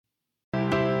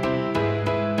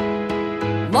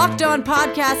Locked On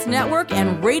Podcast Network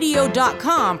and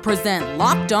Radio.com present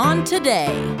Locked On Today.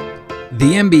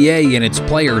 The NBA and its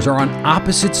players are on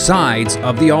opposite sides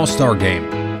of the All-Star game.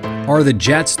 Are the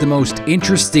Jets the most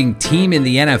interesting team in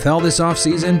the NFL this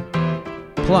offseason?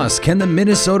 Plus, can the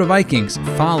Minnesota Vikings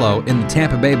follow in the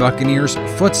Tampa Bay Buccaneers'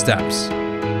 footsteps?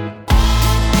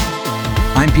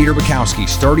 I'm Peter Bukowski,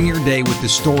 starting your day with the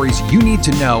stories you need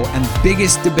to know and the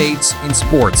biggest debates in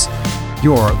sports.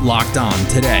 You're Locked On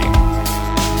Today.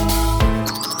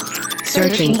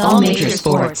 Searching all major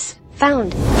sports.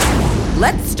 Found.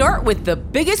 Let's start with the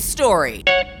biggest story.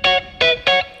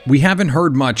 We haven't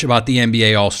heard much about the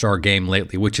NBA All-Star Game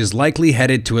lately, which is likely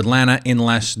headed to Atlanta in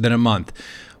less than a month.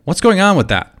 What's going on with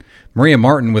that? Maria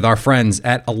Martin with our friends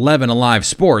at 11 Alive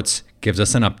Sports gives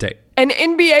us an update. An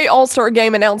NBA All-Star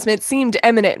Game announcement seemed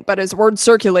imminent, but as word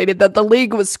circulated that the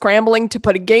league was scrambling to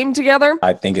put a game together,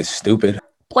 I think it's stupid.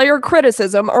 Player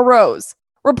criticism arose.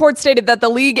 Reports stated that the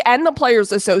league and the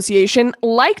Players Association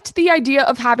liked the idea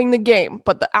of having the game,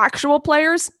 but the actual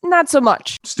players, not so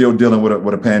much. Still dealing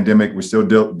with a pandemic. We're still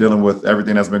dealing with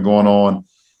everything that's been going on.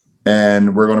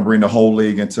 And we're going to bring the whole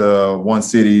league into one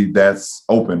city that's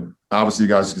open. Obviously, you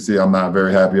guys can see I'm not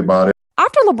very happy about it.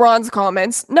 After LeBron's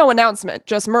comments, no announcement,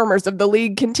 just murmurs of the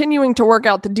league continuing to work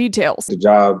out the details. The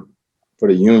job for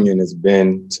the union has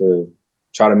been to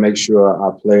try to make sure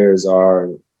our players are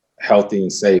healthy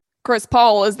and safe. Chris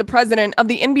Paul is the president of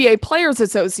the NBA Players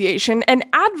Association and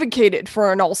advocated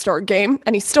for an All-Star game,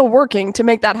 and he's still working to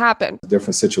make that happen.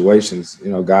 Different situations,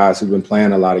 guys who've been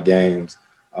playing a lot of games,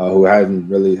 who hadn't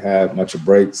really had much of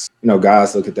breaks.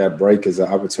 Guys look at that break as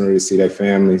an opportunity to see their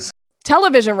families.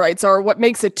 Television rights are what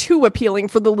makes it too appealing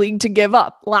for the league to give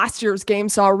up. Last year's game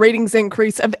saw a ratings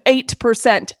increase of 8%,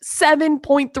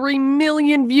 7.3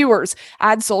 million viewers.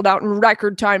 Ads sold out in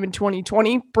record time in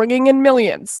 2020, bringing in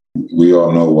millions. We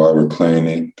all know why we're playing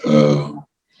it.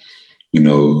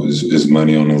 Is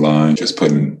money on the line, just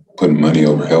putting money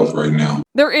over health right now.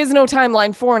 There is no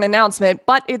timeline for an announcement,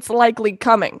 but it's likely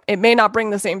coming. It may not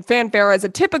bring the same fanfare as a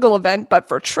typical event, but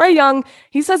for Trae Young,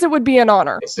 he says it would be an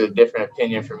honor. It's a different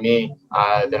opinion for me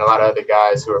than a lot of other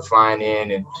guys who are flying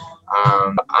in, and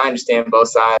I understand both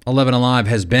sides. 11 Alive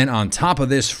has been on top of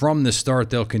this from the start.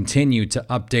 They'll continue to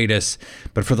update us.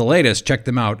 But for the latest, check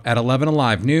them out at 11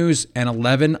 Alive News and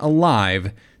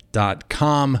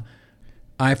 11alive.com.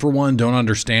 I, for one, don't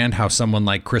understand how someone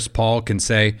like Chris Paul can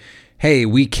say, hey,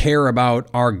 we care about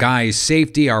our guys'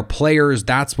 safety, our players,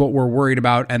 that's what we're worried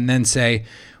about, and then say,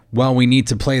 well, we need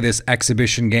to play this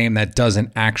exhibition game that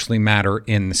doesn't actually matter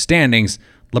in the standings.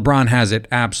 LeBron has it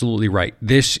absolutely right.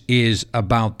 This is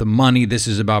about the money. This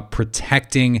is about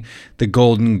protecting the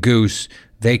Golden Goose.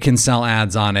 They can sell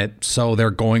ads on it, so they're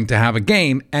going to have a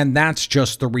game, and that's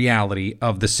just the reality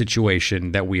of the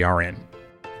situation that we are in.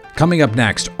 Coming up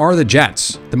next, are the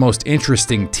Jets the most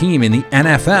interesting team in the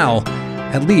NFL,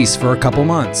 at least for a couple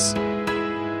months?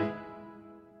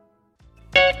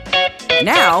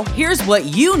 Now, here's what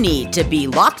you need to be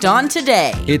locked on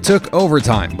today. It took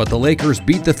overtime, but the Lakers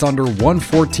beat the Thunder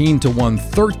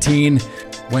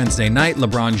 114-113. Wednesday night,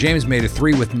 LeBron James made a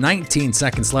three with 19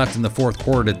 seconds left in the fourth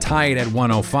quarter to tie it at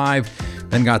 105,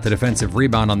 then got the defensive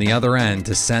rebound on the other end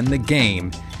to send the game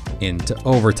into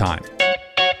overtime.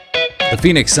 The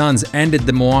Phoenix Suns ended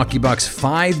the Milwaukee Bucks'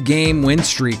 5-game win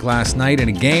streak last night in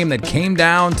a game that came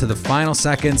down to the final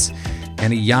seconds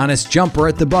and a Giannis jumper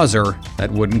at the buzzer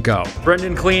that wouldn't go.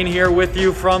 Brendan Clean here with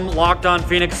you from Locked On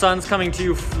Phoenix Suns, coming to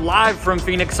you live from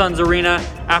Phoenix Suns Arena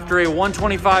after a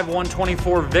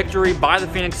 125-124 victory by the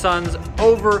Phoenix Suns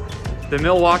over the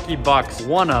Milwaukee Bucks,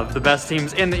 one of the best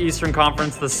teams in the Eastern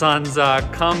Conference. The Suns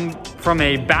come from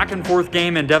a back-and-forth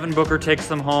game, and Devin Booker takes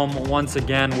them home once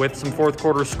again with some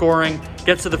fourth-quarter scoring.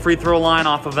 Gets to the free throw line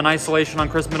off of an isolation on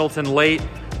Chris Middleton late.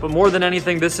 But more than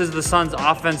anything, this is the Suns'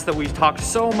 offense that we talked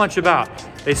so much about.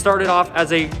 They started off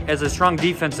as a strong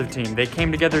defensive team. They came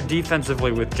together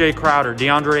defensively with Jay Crowder,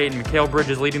 DeAndre Ayton, Mikal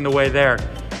Bridges leading the way there.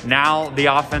 Now the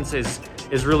offense is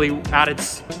really at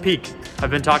its peak. I've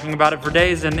been talking about it for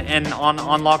days and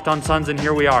on Locked On Suns, and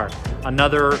here we are.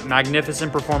 Another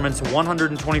magnificent performance,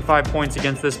 125 points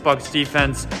against this Bucks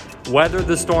defense. Weathered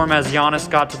the storm as Giannis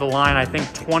got to the line, I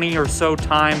think 20 or so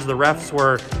times. The refs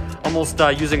were almost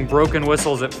using broken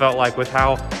whistles, it felt like, with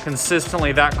how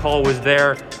consistently that call was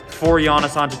there for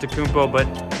Giannis Antetokounmpo, but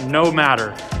no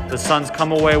matter. The Suns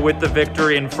come away with the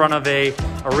victory in front of a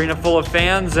arena full of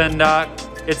fans, and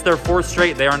it's their fourth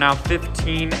straight. They are now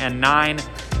 15-9,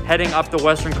 heading up the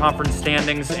Western Conference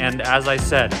standings, and as I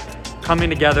said, coming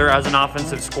together as an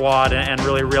offensive squad and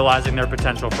really realizing their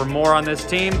potential. For more on this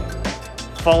team,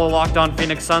 follow Locked On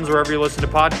Phoenix Suns wherever you listen to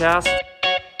podcasts.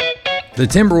 The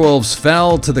Timberwolves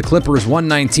fell to the Clippers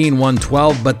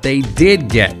 119-112, but they did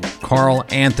get Karl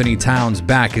Anthony Towns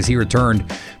back as he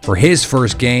returned for his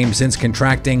first game since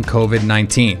contracting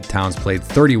COVID-19. Towns played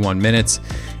 31 minutes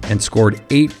and scored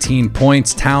 18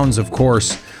 points. Towns, of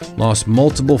course, lost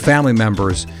multiple family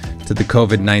members to the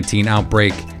COVID-19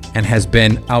 outbreak and has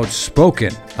been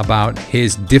outspoken about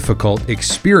his difficult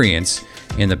experience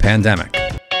in the pandemic.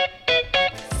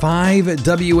 5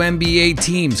 WNBA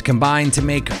teams combined to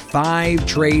make 5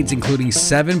 trades, including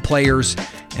 7 players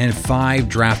and 5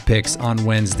 draft picks on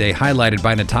Wednesday, highlighted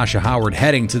by Natasha Howard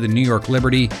heading to the New York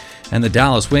Liberty and the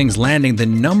Dallas Wings landing the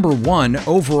number 1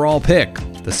 overall pick.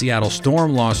 The Seattle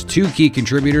Storm lost 2 key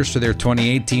contributors to their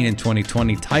 2018 and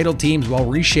 2020 title teams while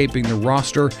reshaping the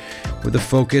roster with a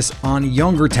focus on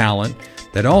younger talent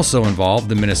that also involved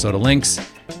the Minnesota Lynx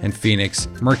and Phoenix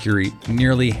Mercury.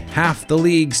 Nearly half the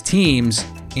league's teams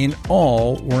in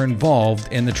all were involved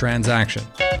in the transaction.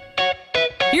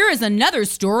 Here is another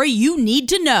story you need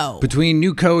to know. Between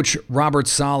new coach Robert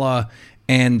Saleh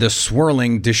and the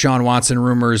swirling Deshaun Watson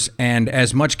rumors and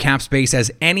as much cap space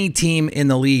as any team in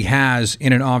the league has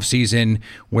in an offseason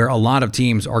where a lot of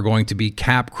teams are going to be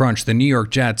cap crunched, the New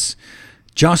York Jets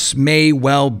just may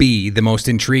well be the most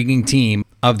intriguing team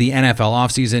of the NFL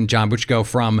offseason. John Butchko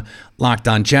from Locked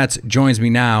On Jets joins me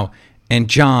now. And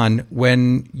John,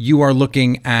 when you are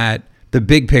looking at the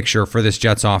big picture for this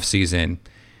Jets offseason,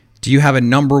 do you have a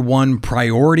number 1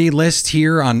 priority list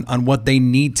here on what they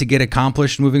need to get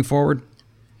accomplished moving forward?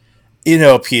 You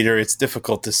know, Peter, it's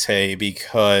difficult to say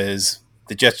because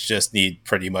the Jets just need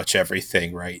pretty much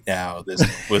everything right now. This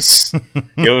was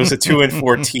it was a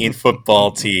 2-14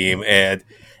 football team, and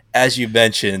as you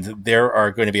mentioned, there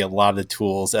are going to be a lot of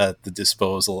tools at the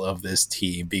disposal of this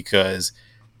team because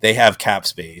they have cap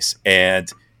space,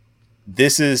 and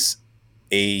this is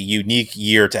a unique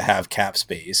year to have cap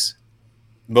space.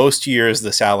 Most years,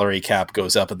 the salary cap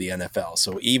goes up in the NFL.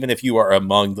 So even if you are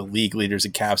among the league leaders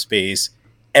in cap space,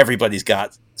 everybody's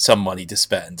got some money to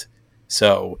spend.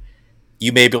 So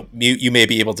you may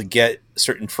be able to get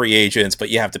certain free agents, but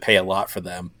you have to pay a lot for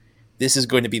them. This is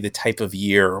going to be the type of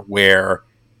year where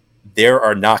there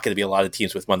are not going to be a lot of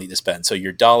teams with money to spend. So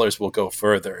your dollars will go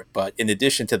further. But in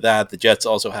addition to that, the Jets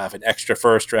also have an extra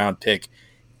first-round pick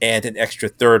and an extra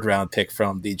third-round pick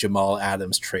from the Jamal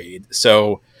Adams trade.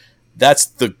 So that's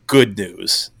the good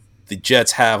news. The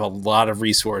Jets have a lot of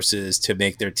resources to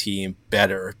make their team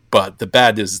better. But the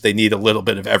bad news is they need a little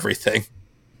bit of everything.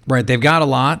 Right. They've got a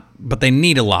lot, but they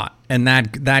need a lot. And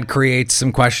that creates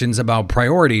some questions about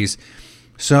priorities.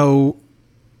 So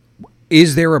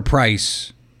is there a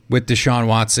price with Deshaun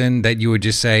Watson that you would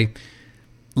just say,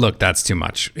 look, that's too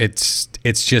much. It's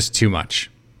just too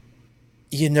much?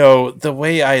 You know, the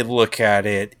way I look at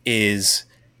it is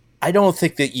I don't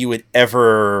think that you would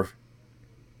ever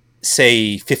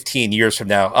say 15 years from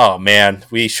now, oh man,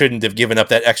 we shouldn't have given up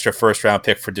that extra first round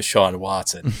pick for Deshaun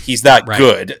Watson. He's not right.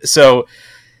 Good. So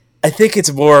I think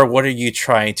it's more, what are you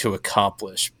trying to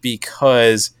accomplish?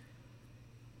 Because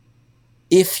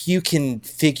if you can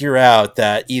figure out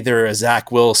that either a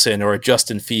Zach Wilson or a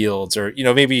Justin Fields or, you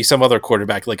know, maybe some other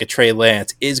quarterback like a Trey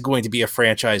Lance is going to be a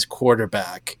franchise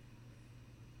quarterback,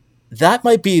 that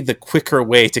might be the quicker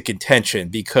way to contention,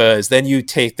 because then you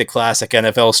take the classic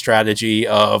NFL strategy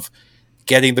of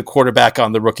getting the quarterback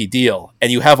on the rookie deal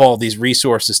and you have all these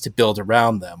resources to build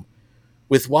around them.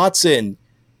 With Watson,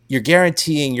 you're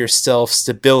guaranteeing yourself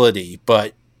stability,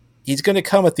 but he's going to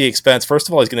come at the expense. First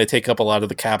of all, he's going to take up a lot of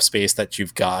the cap space that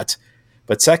you've got.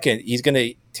 But second, he's going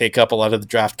to take up a lot of the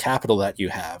draft capital that you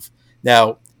have.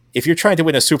 Now, if you're trying to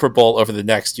win a Super Bowl over the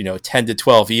next, 10 to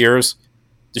 12 years,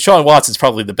 Deshaun Watson's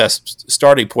probably the best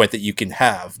starting point that you can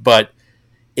have, but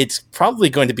it's probably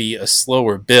going to be a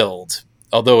slower build,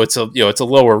 although it's a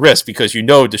lower risk because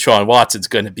Deshaun Watson's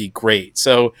going to be great.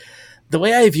 So the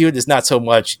way I view it is not so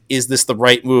much, is this the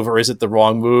right move or is it the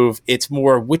wrong move? It's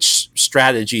more, which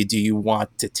strategy do you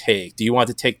want to take? Do you want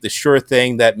to take the sure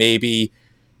thing that maybe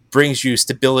brings you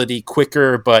stability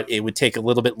quicker, but it would take a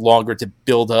little bit longer to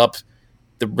build up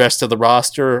the rest of the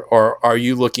roster? Or are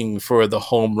you looking for the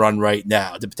home run right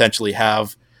now to potentially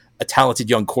have a talented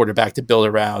young quarterback to build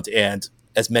around and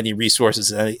as many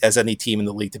resources as any team in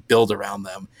the league to build around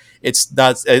them? It's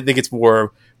not, I think it's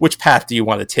more, which path do you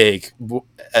want to take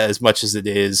as much as it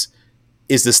is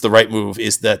this the right move?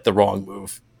 Is that the wrong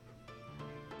move?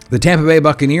 The Tampa Bay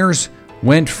Buccaneers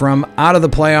went from out of the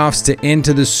playoffs to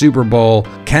into the Super Bowl.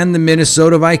 Can the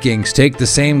Minnesota Vikings take the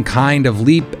same kind of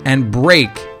leap and break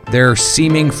their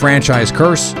seeming franchise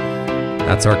curse?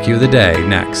 That's our cue of the day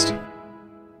next.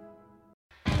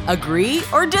 Agree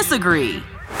or disagree?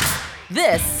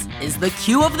 This is the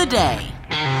cue of the day.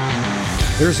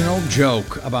 There's an old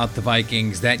joke about the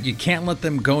Vikings that you can't let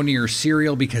them go near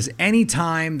cereal because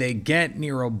anytime they get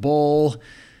near a bowl,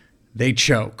 they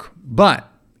choke.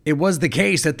 But it was the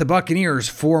case that the Buccaneers,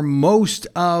 for most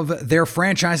of their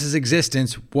franchise's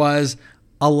existence, was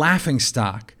a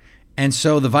laughingstock. And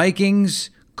so the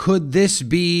Vikings, could this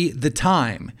be the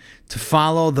time to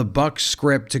follow the Bucs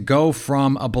script to go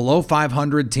from a below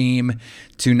 500 team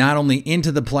to not only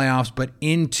into the playoffs, but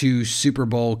into Super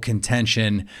Bowl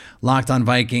contention? Locked on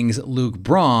Vikings, Luke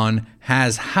Braun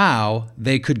has how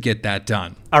they could get that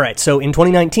done. All right, so in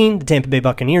 2019, the Tampa Bay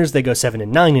Buccaneers, they go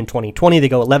 7-9. In 2020, they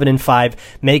go 11-5,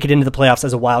 make it into the playoffs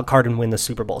as a wild card and win the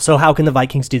Super Bowl. So how can the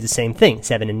Vikings do the same thing?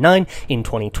 7-9 in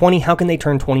 2020. How can they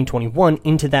turn 2021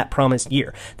 into that promised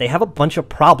year? They have a bunch of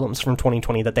problems from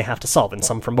 2020 that they have to solve, and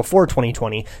some from before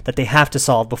 2020 that they have to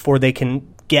solve before they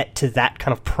can get to that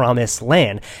kind of promised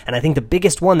land. And I think the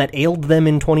biggest one that ailed them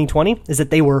in 2020 is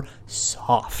that they were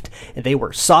soft. They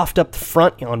were soft up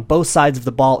front on both sides of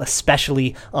the ball,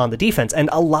 especially on the defense. And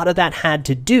a lot of that had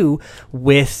to do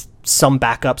with some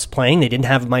backups playing. They didn't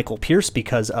have Michael Pierce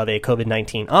because of a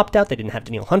COVID-19 opt-out. They didn't have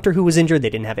Danielle Hunter, who was injured. They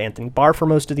didn't have Anthony Barr for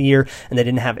most of the year, and they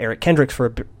didn't have Eric Kendricks for a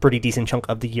pretty decent chunk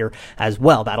of the year as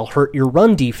well. That'll hurt your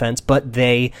run defense, but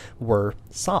they were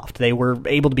soft. They were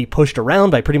able to be pushed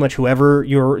around by pretty much whoever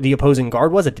the opposing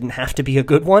guard was. It didn't have to be a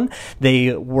good one.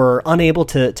 They were unable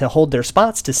to hold their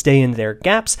spots, to stay in their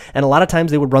gaps, and a lot of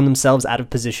times they would run themselves out of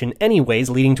position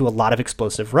anyways, leading to a lot of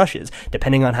explosive rushes.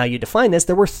 Depending on how you define this,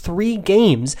 there were 3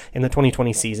 games in the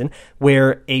 2020 season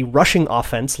where a rushing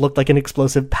offense looked like an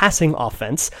explosive passing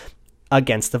offense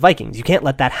against the Vikings. You can't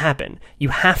let that happen. You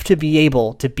have to be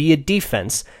able to be a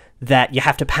defense that you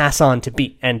have to pass on to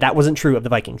beat, and that wasn't true of the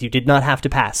Vikings. You did not have to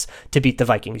pass to beat the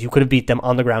Vikings. You could have beat them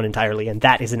on the ground entirely, and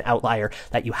that is an outlier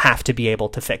that you have to be able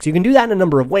to fix. You can do that in a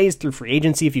number of ways, through free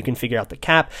agency, if you can figure out the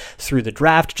cap, through the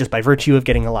draft, just by virtue of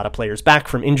getting a lot of players back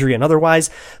from injury and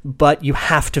otherwise, but you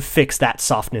have to fix that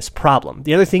softness problem.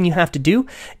 The other thing you have to do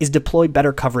is deploy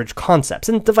better coverage concepts,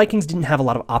 and the Vikings didn't have a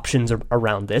lot of options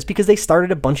around this because they started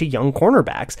a bunch of young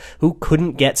cornerbacks who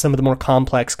couldn't get some of the more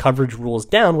complex coverage rules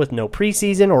down with no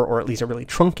preseason or at least a really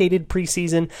truncated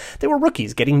preseason. They were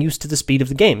rookies getting used to the speed of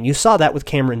the game. You saw that with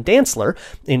Cameron Dantzler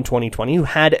in 2020, who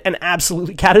had an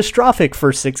absolutely catastrophic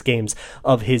first 6 games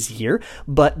of his year.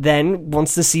 But then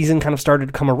once the season kind of started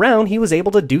to come around, he was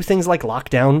able to do things like lock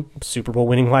down Super Bowl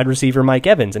winning wide receiver Mike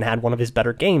Evans and had one of his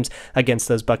better games against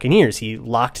those Buccaneers. He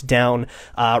locked down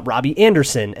Robbie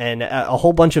Anderson, and a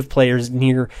whole bunch of players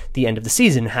near the end of the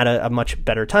season had a much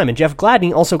better time. And Jeff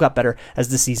Gladney also got better as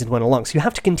the season went along. So you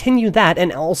have to continue that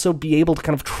and also be able to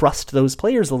kind of trust those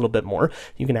players a little bit more.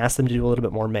 You can ask them to do a little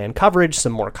bit more man coverage,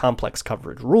 some more complex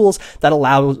coverage rules that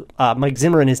allow Mike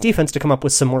Zimmer and his defense to come up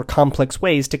with some more complex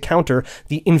ways to counter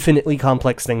the infinitely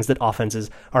complex things that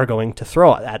offenses are going to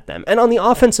throw at them. And on the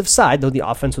offensive side, though the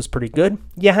offense was pretty good,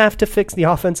 you have to fix the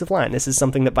offensive line. This is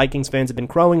something that Vikings fans have been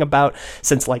crowing about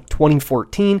since like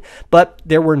 2014, but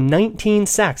there were 19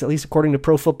 sacks, at least according to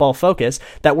Pro Football Focus,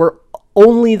 that were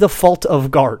only the fault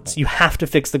of guards. You have to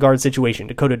fix the guard situation.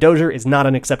 Dakota Dozier is not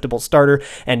an acceptable starter,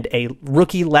 and a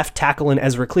rookie left tackle in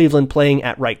Ezra Cleveland playing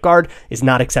at right guard is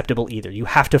not acceptable either. You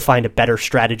have to find a better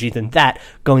strategy than that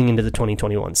going into the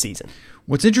 2021 season.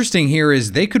 What's interesting here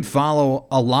is they could follow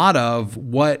a lot of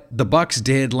what the Bucs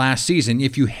did last season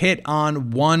if you hit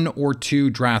on 1 or 2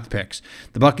 draft picks.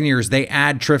 The Buccaneers, they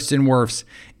add Tristan Wirfs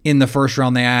in the first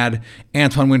round. They add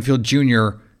Antoine Winfield Jr.,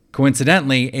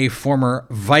 coincidentally, a former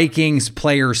Vikings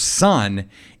player's son,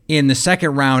 in the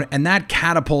second round, and that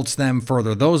catapults them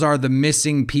further. Those are the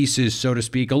missing pieces, so to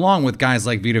speak, along with guys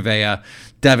like Vita Vea,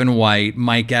 Devin White,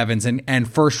 Mike Evans, and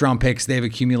first-round picks they've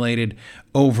accumulated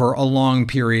over a long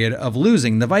period of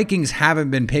losing. The Vikings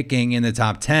haven't been picking in the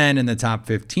top 10, in the top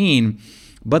 15,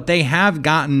 but they have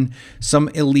gotten some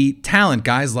elite talent,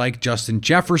 guys like Justin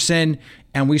Jefferson,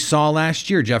 and we saw last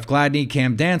year, Jeff Gladney,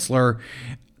 Cam Dantzler.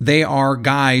 They are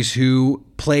guys who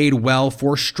played well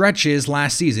for stretches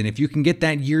last season. If you can get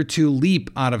that year 2 leap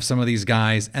out of some of these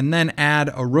guys and then add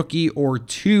a rookie or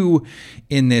 2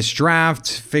 in this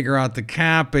draft, figure out the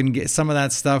cap and get some of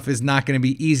that stuff is not going to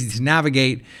be easy to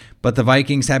navigate. But the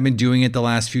Vikings have been doing it the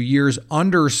last few years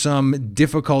under some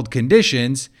difficult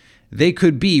conditions. They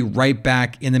could be right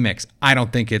back in the mix. I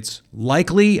don't think it's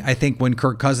likely. I think when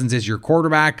Kirk Cousins is your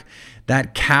quarterback,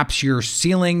 that caps your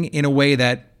ceiling in a way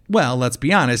that, well, let's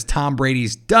be honest, Tom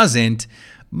Brady's doesn't,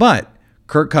 but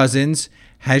Kirk Cousins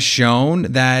has shown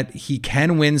that he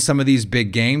can win some of these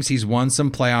big games. He's won some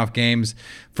playoff games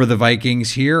for the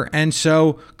Vikings here, and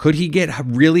so could he get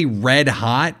really red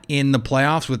hot in the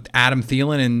playoffs with Adam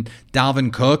Thielen and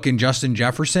Dalvin Cook and Justin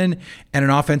Jefferson and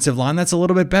an offensive line that's a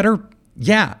little bit better?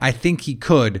 Yeah, I think he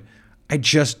could. I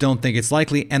just don't think it's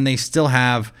likely. And they still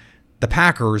have the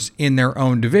Packers in their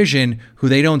own division, who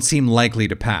they don't seem likely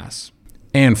to pass.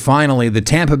 And finally, the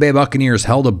Tampa Bay Buccaneers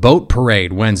held a boat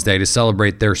parade Wednesday to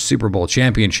celebrate their Super Bowl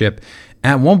championship.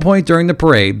 At one point during the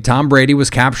parade, Tom Brady was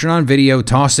captured on video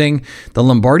tossing the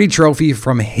Lombardi Trophy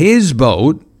from his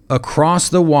boat across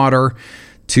the water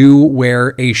to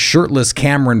where a shirtless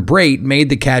Cameron Brate made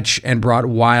the catch and brought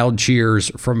wild cheers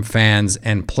from fans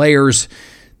and players.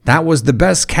 That was the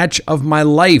best catch of my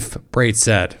life, Brate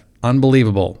said.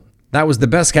 Unbelievable. That was the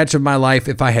best catch of my life.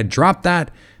 If I had dropped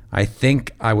that, I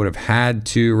think I would have had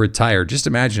to retire. Just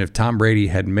imagine if Tom Brady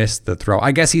had missed the throw.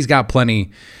 I guess he's got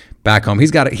plenty back home. He's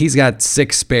got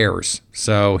 6 spares,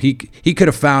 so he could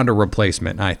have found a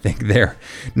replacement, I think, there.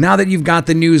 Now that you've got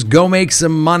the news, go make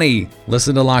some money.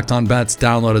 Listen to Locked On Bets,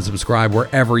 download and subscribe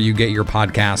wherever you get your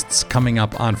podcasts. Coming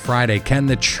up on Friday, can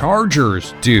the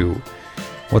Chargers do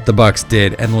what the Bucs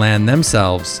did and land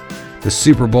themselves the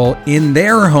Super Bowl in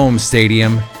their home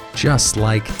stadium, just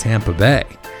like Tampa Bay?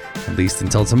 At least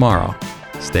until tomorrow,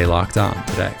 stay locked on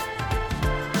today.